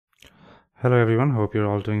Hello everyone, hope you're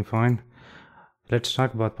all doing fine. Let's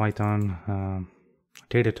talk about Python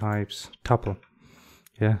data types tuple.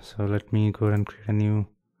 So let me go ahead and create a new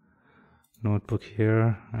notebook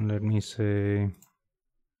here, and let me say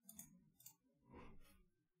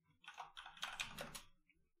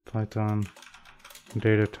Python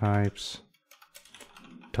data types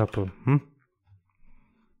tuple.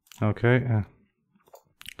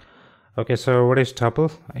 Okay, so what is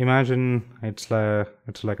tuple? Imagine it's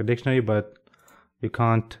like a dictionary, but you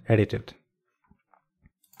can't edit it.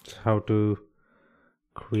 So how to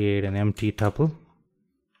create an empty tuple?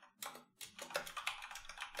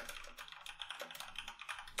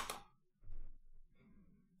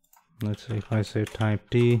 Let's say if I say type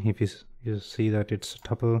t, if you see that it's a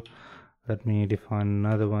tuple, let me define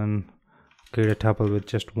another one. Create a tuple with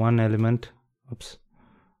just one element. Oops,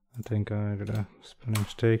 I think I did a spelling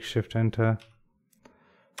mistake. Shift enter.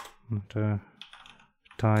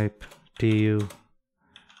 Type tu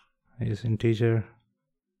is integer,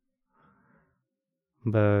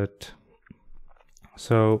 but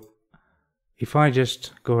so if I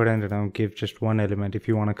just go ahead and give just one element, if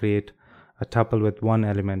you want to create a tuple with one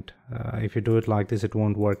element, if you do it like this, it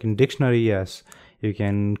won't work. In dictionary, yes, you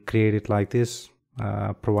can create it like this,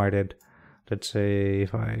 provided, let's say,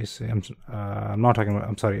 if I say I'm not talking about,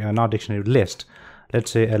 I'm sorry, not dictionary, list. Let's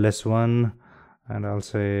say ls1, and I'll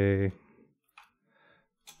say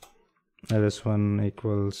ls1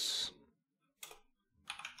 equals,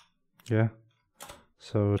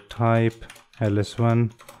 so type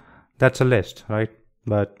ls1, that's a list, right?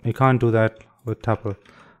 But you can't do that with tuple.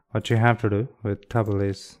 What you have to do with tuple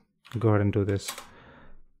is go ahead and do this,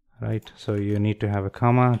 right? So you need to have a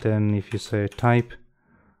comma. Then if you say type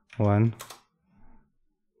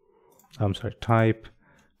type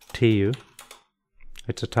tu,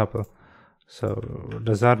 it's a tuple. So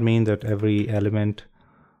does that mean that every element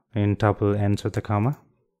in tuple ends with a comma?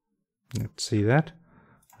 Let's see that.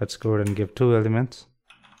 Let's go ahead and give two elements,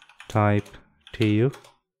 type tu.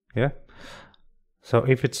 So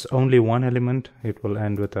if it's only one element, it will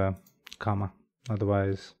end with a comma.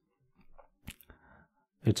 Otherwise,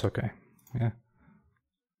 it's okay.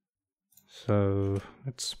 So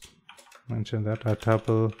let's mention that a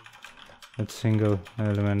tuple with single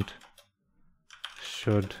element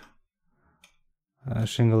should a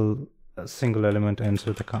single element ends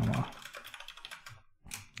with a comma.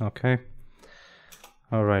 Okay.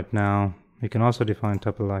 All right. Now you can also define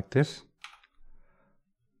tuple like this.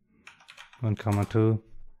 1, 2,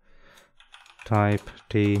 type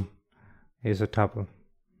t is a tuple.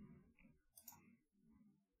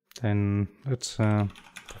 Then let's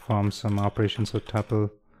perform some operations with tuple.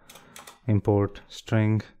 Import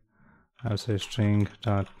string. I'll say string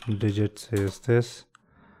dot digits is this.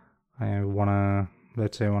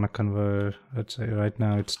 Let's say I wanna convert, let's say right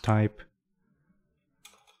now it's type,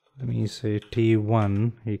 let me say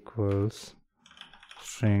t1 equals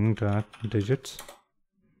string dot digits.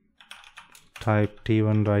 Type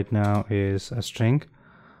t1 right now is a string.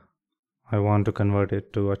 I want to convert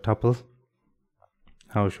it to a tuple.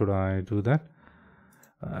 How should I do that?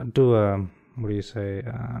 Do a, what do you say,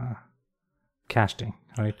 casting,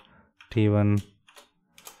 right? t1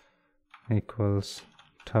 equals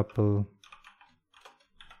tuple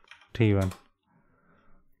t1.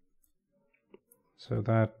 So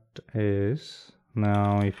that is,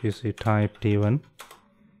 now if you see type t1,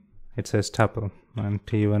 it says tuple, and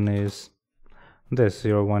t1 is this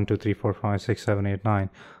 0, 1, 2, 3, 4, 5, 6, 7, 8, 9.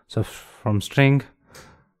 So from string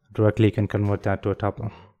directly you can convert that to a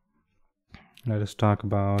tuple. Let us talk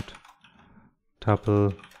about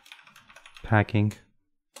tuple packing.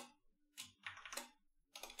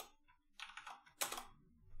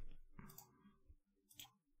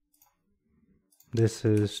 This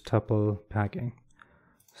is tuple packing.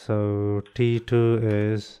 So t2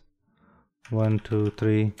 is 1, 2,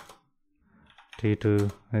 3.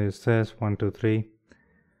 T2 is this 1, 2, 3.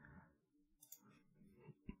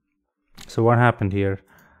 So what happened here?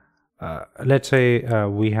 Let's say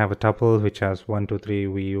we have a tuple which has 1, 2, 3.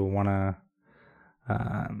 We wanna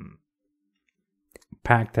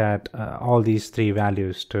pack that all these three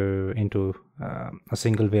values into a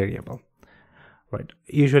single variable, right?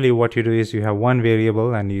 Usually what you do is you have one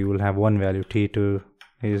variable and you will have one value. T2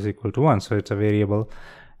 is equal to 1, so it's a variable.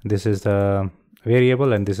 This is the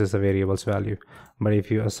variable and this is the variable's value. But if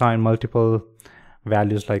you assign multiple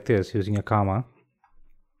values like this using a comma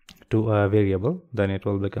to a variable, then it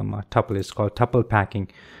will become a tuple. It's called tuple packing.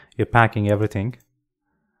 You're packing everything.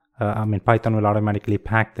 Python will automatically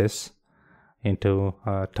pack this into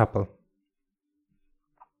a tuple.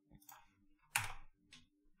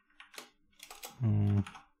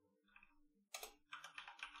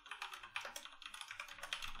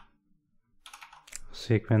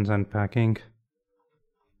 sequence unpacking.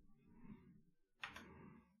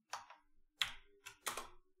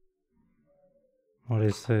 What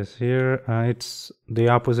is this here? It's the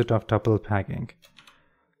opposite of tuple packing.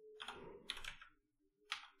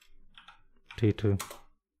 T2.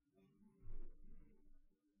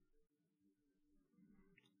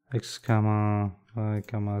 X comma y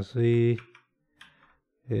comma z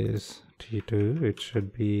is T2. It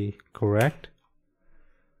should be correct.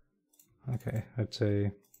 Okay, let's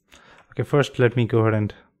say. Okay, first let me go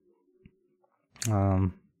ahead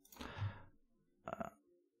and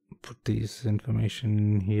put these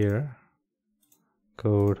information here.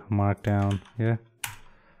 Code markdown. Yeah.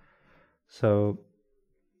 So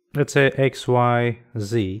let's say x, y,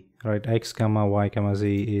 z, right? X comma y comma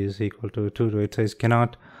z is equal to 2. It says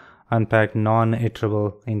cannot unpack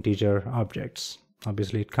non-iterable integer objects.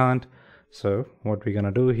 Obviously it can't. So what we're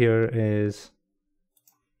gonna do here is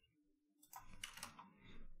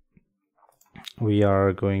we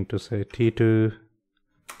are going to say T2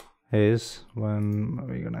 is 1.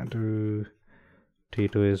 We're gonna do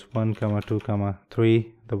T2 is 1 comma 2 comma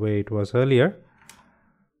 3 the way it was earlier.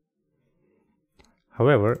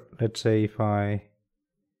 However, let's say if I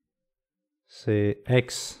say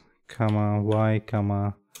x comma y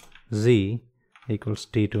comma z equals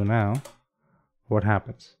T2 now, what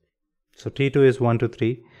happens? So T2 is 1 to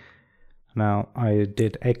 3. Now I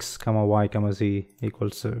did x comma y comma z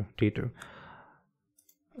equals to T2.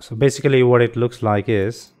 So basically what it looks like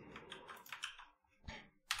is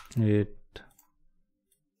this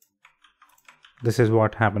is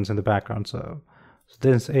what happens in the background. So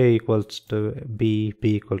this A equals to B,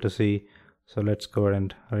 B equal to C. So let's go ahead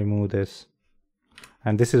and remove this.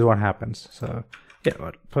 And this is what happens. So yeah,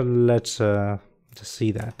 but let's just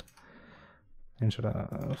see that. Instead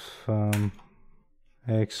of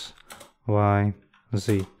x, y,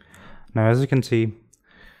 z. Now as you can see,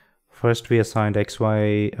 first we assigned x,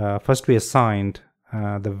 y, first we assigned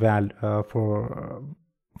the value for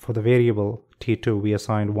the variable T2, we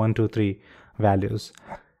assigned 1, 2, 3 values.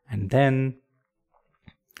 And then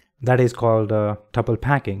that is called tuple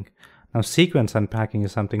packing. Now sequence unpacking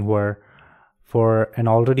is something where for an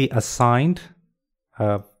already assigned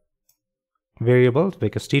variable,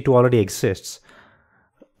 because T2 already exists,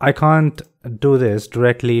 I can't do this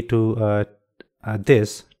directly to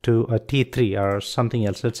this to a T3 or something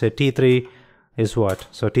else. Let's say T3 is what?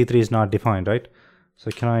 So T3 is not defined, right? So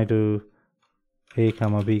can I do A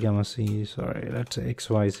comma B comma C? Sorry, let's say X,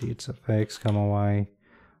 Y, Z. It's of X comma Y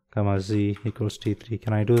comma Z equals T3.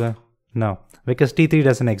 Can I do that? No, because T3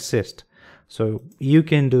 doesn't exist. So you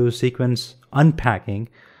can do sequence unpacking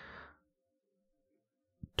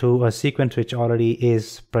to a sequence which already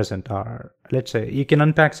is present, or let's say you can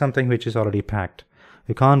unpack something which is already packed.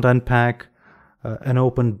 You can't unpack an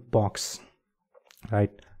open box, right?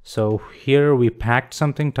 So here we packed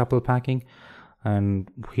something, tuple packing, and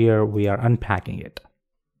here we are unpacking it.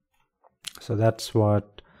 So that's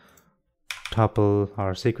what tuple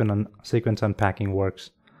or sequence unpacking works.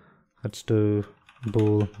 Let's do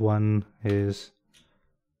bool 1 is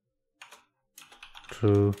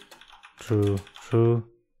true, true, true.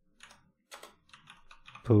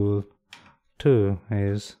 Bool 2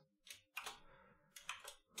 is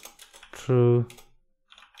true,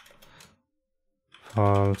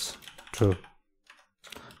 false, true.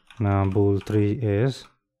 Now bool 3 is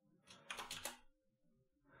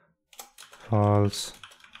false,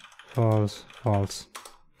 false, false.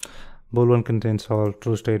 Bool 1 contains all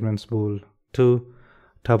true statements. Bool 2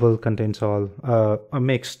 tuple contains all a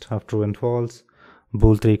mixed of true and false.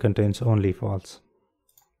 Bool 3 contains only false.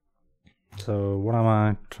 So what am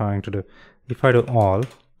I trying to do? If I do all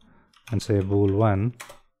and say bool 1,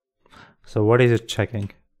 so what is it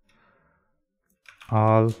checking?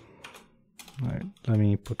 All, right, let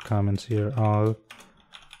me put comments here. All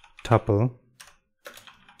tuple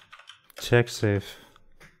checks if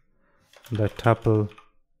the tuple,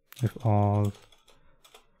 if all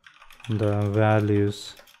the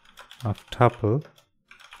values of tuple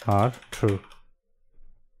are true.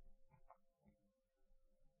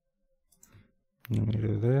 Let me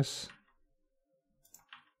do this.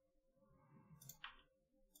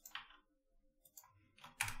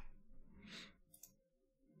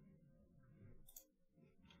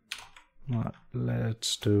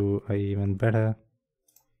 Let's do even better.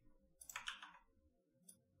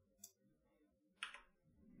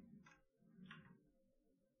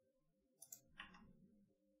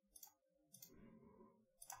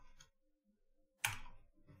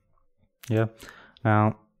 Yeah.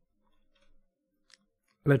 Now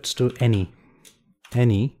let's do any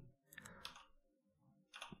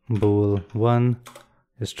bool 1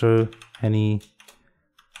 is true, any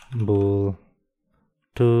bool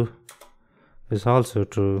 2 is also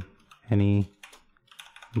true, any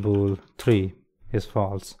bool 3 is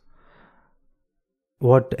false.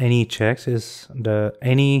 What any checks is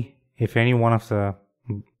if any one of the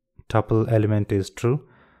tuple element is true,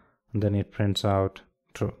 then it prints out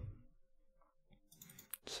true.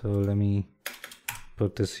 So let me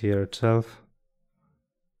put this here itself.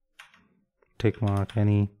 Tick mark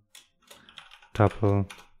any tuple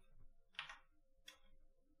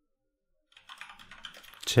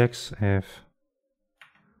checks if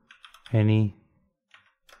any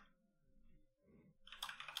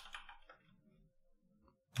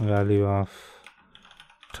value of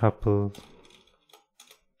tuple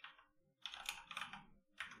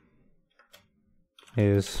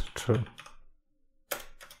is true.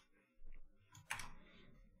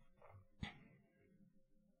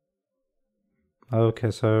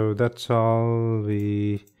 Okay, so that's all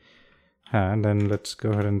we had. Then let's go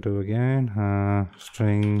ahead and do again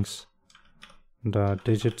strings dot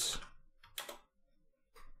digits.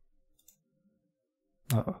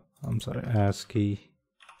 Oh, I'm sorry, ASCII.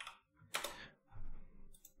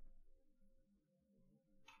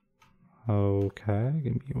 Okay,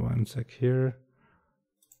 give me 1 sec here.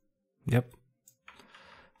 Yep,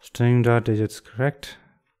 string dot digits correct.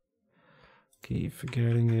 Keep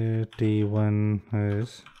forgetting it. D1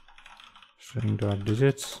 is string dot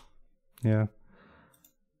digits. Yeah,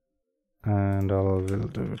 and all we'll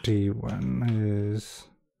do T1 is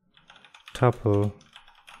tuple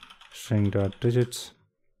string dot digits.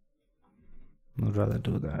 I'd rather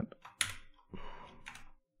do that.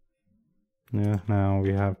 Yeah, now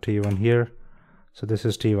we have T1 here. So this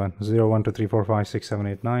is T1 0 1 2 3 4 5 6 7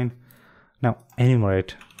 8 9. Now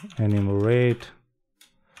enumerate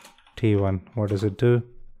T1. What does it do?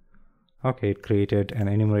 Okay, it created an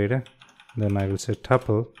enumerator. Then I will say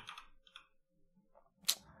tuple.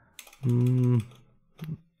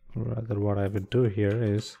 Rather, what I would do here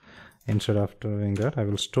is, instead of doing that, I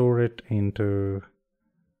will store it into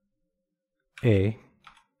a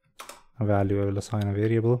value. I will assign a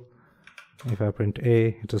variable. If I print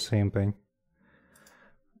a, it's the same thing.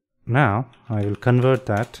 Now I will convert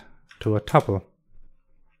that to a tuple.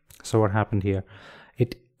 So what happened here?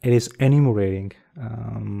 It is enumerating.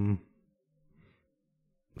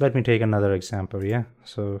 Let me take another example. Yeah,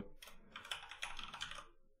 so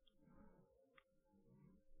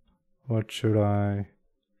what should I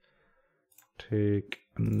take?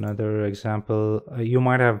 Another example. You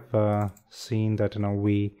might have seen that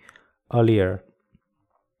we earlier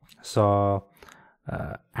saw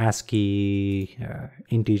ASCII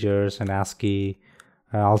integers and ASCII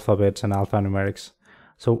alphabets and alphanumerics.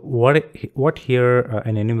 So what here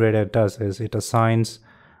an enumerator does is it assigns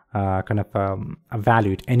kind of a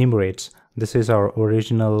value. It enumerates. This is our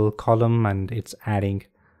original column, and it's adding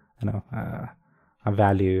a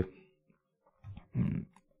value.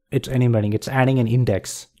 It's enumerating. It's adding an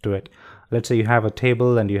index to it. Let's say you have a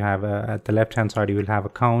table, and you have at the left hand side you will have a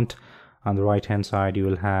count. On the right hand side you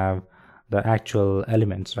will have the actual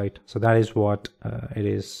elements, right? So that is what it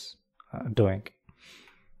is doing.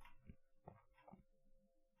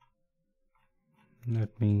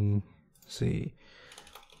 Let me see.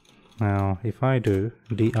 Now if I do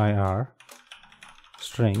dir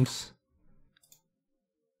strings,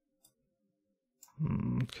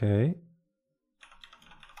 okay,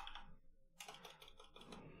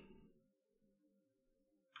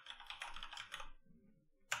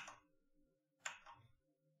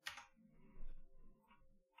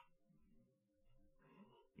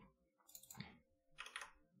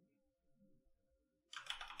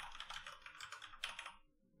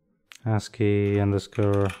 ASCII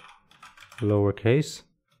underscore lowercase,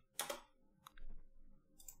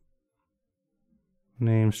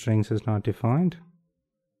 name strings is not defined,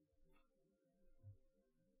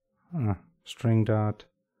 string dot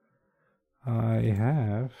I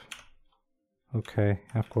have, okay,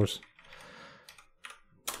 of course,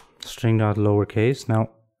 string dot lowercase. Now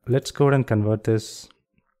let's go ahead and convert this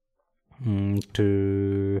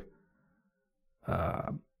to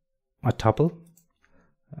a tuple.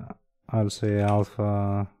 I'll say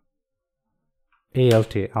alpha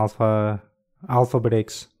alt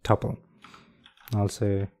alphabetics tuple. I'll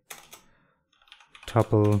say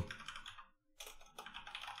tuple.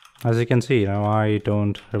 As you can see, I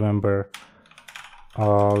don't remember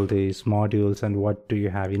all these modules and what do you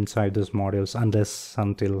have inside those modules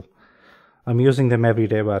until I'm using them every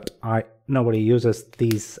day, but nobody uses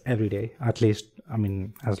these every day, at least,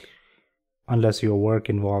 unless your work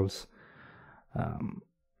involves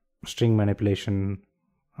string manipulation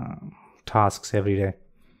tasks every day.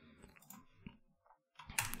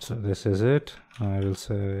 So this is it. I will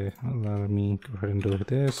say, let me go ahead and do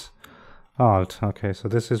this. Alt. Okay, so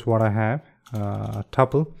this is what I have.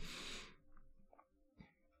 Tuple.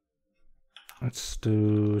 Let's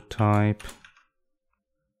do type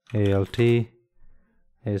alt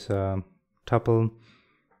is a tuple.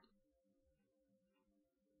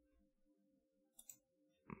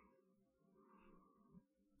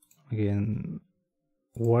 Again,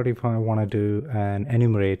 what if I want to do an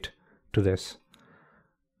enumerate to this?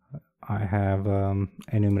 I have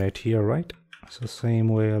enumerate here, right? So same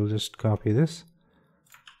way, I'll just copy this.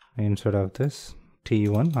 Instead of this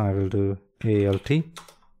T1, I will do alt.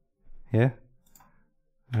 Yeah,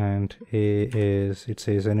 and A is, it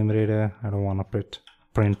says enumerator. I don't want to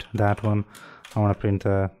print that one. I want to print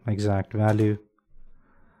the exact value.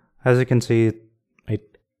 As you can see,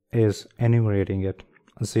 it is enumerating it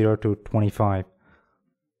 0 to 25.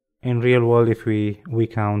 In real world, if we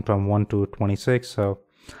count from 1 to 26, so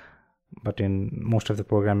but in most of the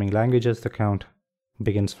programming languages, the count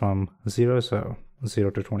begins from 0, so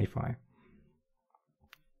 0 to 25.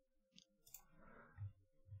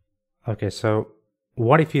 Okay, so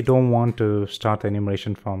what if you don't want to start the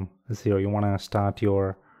enumeration from 0? You want to start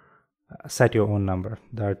your set your own number.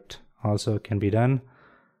 That also can be done.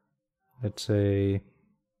 Let's say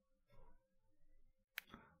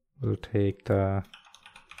we'll take the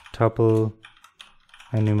tuple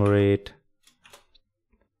enumerate.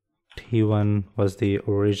 T1 was the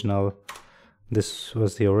original. This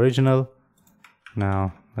was the original.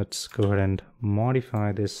 Now let's go ahead and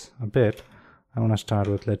modify this a bit. I want to start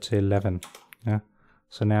with, let's say, 11. Yeah.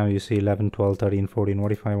 So now you see 11, 12, 13, 14.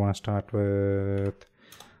 What if I want to start with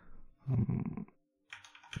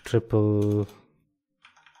triple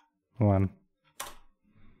one?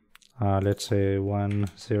 Let's say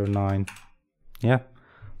 109. Yeah.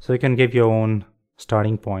 So you can give your own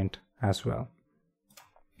starting point as well.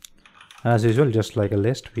 As usual, just like a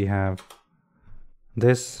list, we have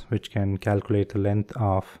this, which can calculate the length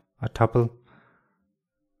of a tuple.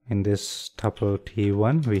 In this tuple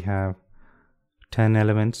T1, we have 10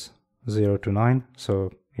 elements, 0 to 9,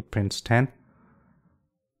 so it prints 10.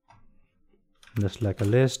 Just like a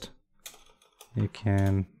list, you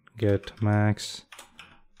can get max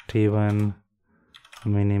T1,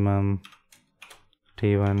 minimum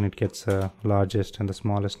T1. It gets the largest and the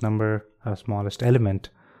smallest number, smallest element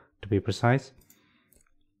to be precise.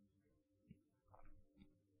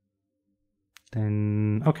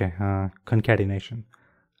 Then, okay, concatenation.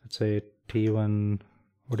 Let's say T1,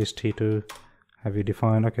 what is T2? Have you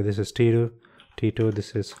defined? Okay, this is T2, T2,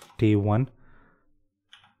 this is T1.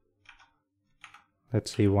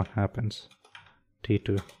 Let's see what happens.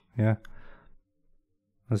 T2, yeah.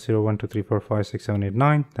 0, 1, 2, 3, 4, 5, 6, 7, 8,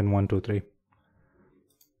 9, then 1, 2, 3.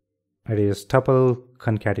 It is tuple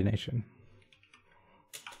concatenation.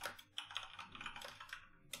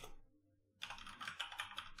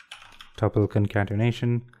 Tuple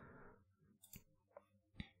concatenation.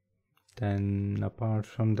 Then apart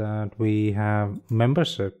from that, we have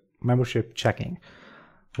membership checking.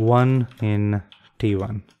 1 in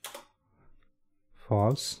T1.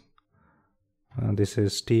 False. This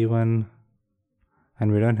is T1,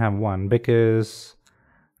 and we don't have 1 because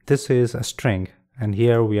this is a string, and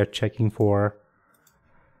here we are checking for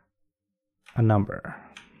a number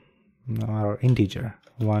or integer.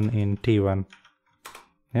 1 in T1.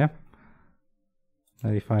 Yeah.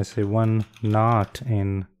 And if I say 1 not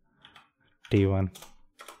in T1,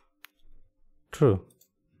 true.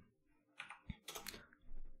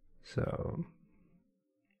 So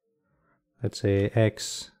let's say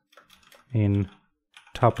x in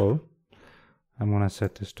tuple. I'm going to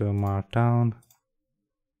set this to a markdown.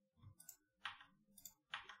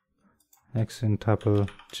 X in tuple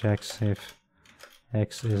checks if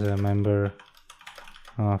x is a member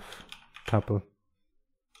of tuple.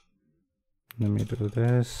 Let me do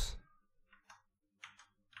this.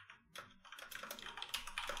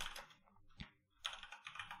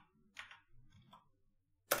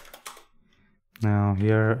 Now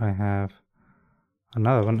here I have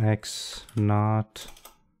another one, x not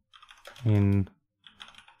in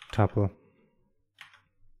tuple.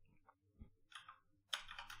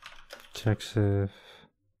 Checks if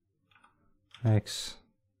x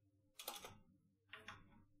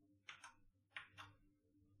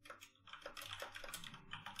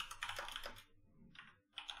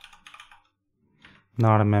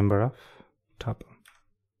not a member of tuple.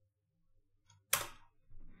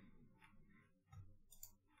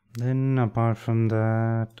 Then apart from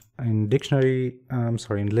that, in dictionary,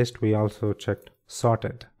 in list, we also checked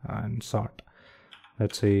sorted and sort.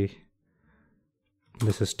 Let's see,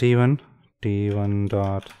 this is T1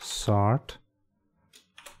 dot sort.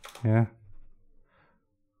 yeah,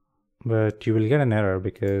 but you will get an error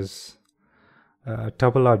because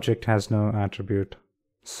tuple object has no attribute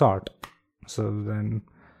sort. So then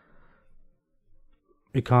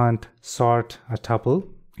you can't sort a tuple.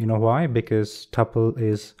 You know why? Because tuple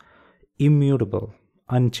is immutable,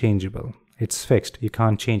 unchangeable. It's fixed. You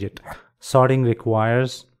can't change it. Sorting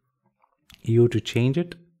requires you to change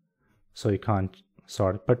it, so you can't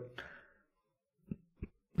sort it. But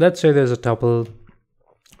let's say there's a tuple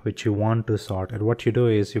which you want to sort, and what you do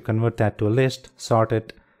is you convert that to a list, sort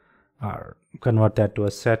it, or convert that to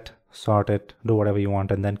a set, sort it, do whatever you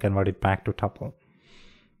want, and then convert it back to tuple.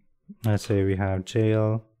 Let's say we have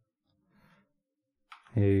jail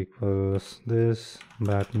equals this,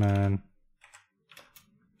 Batman,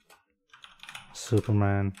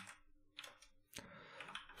 Superman,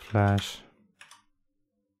 Flash,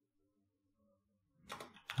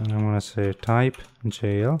 and I'm going to say type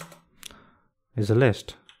jail is a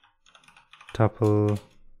list, tuple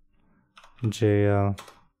jail.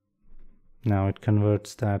 Now it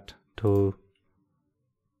converts that to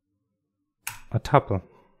a tuple.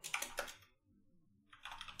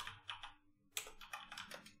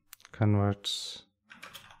 Converts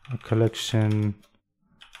a collection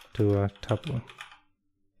to a tuple.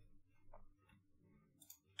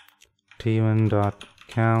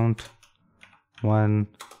 t1.count 1.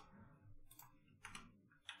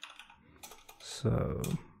 So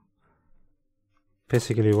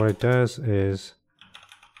basically what it does is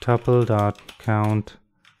tuple.count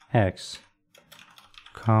x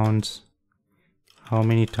counts how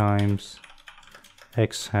many times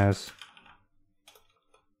x has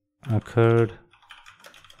occurred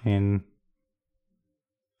in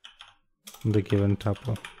the given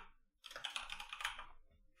tuple.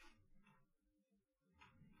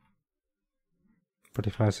 But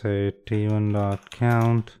if I say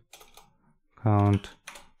t1.count count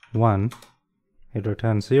 1, it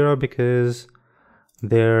returns 0 because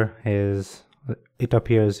it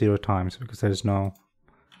appears 0 times because there is no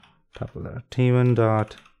tuple there.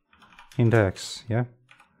 t1.index, yeah,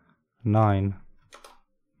 9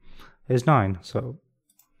 is 9. So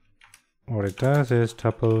what it does is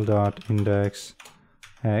tuple.index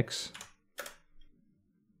x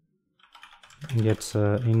gets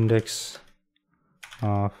an index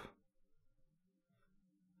of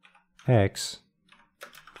x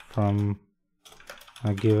from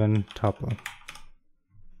a given tuple.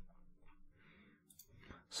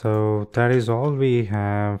 So that is all we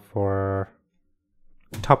have for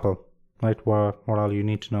tuple, right? What all you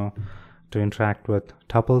need to know to interact with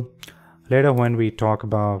tuple. Later when we talk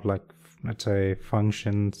about, like, let's say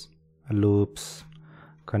functions, loops,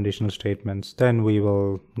 conditional statements, then we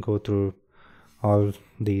will go through all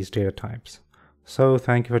these data types. So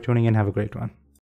thank you for tuning in. Have a great one.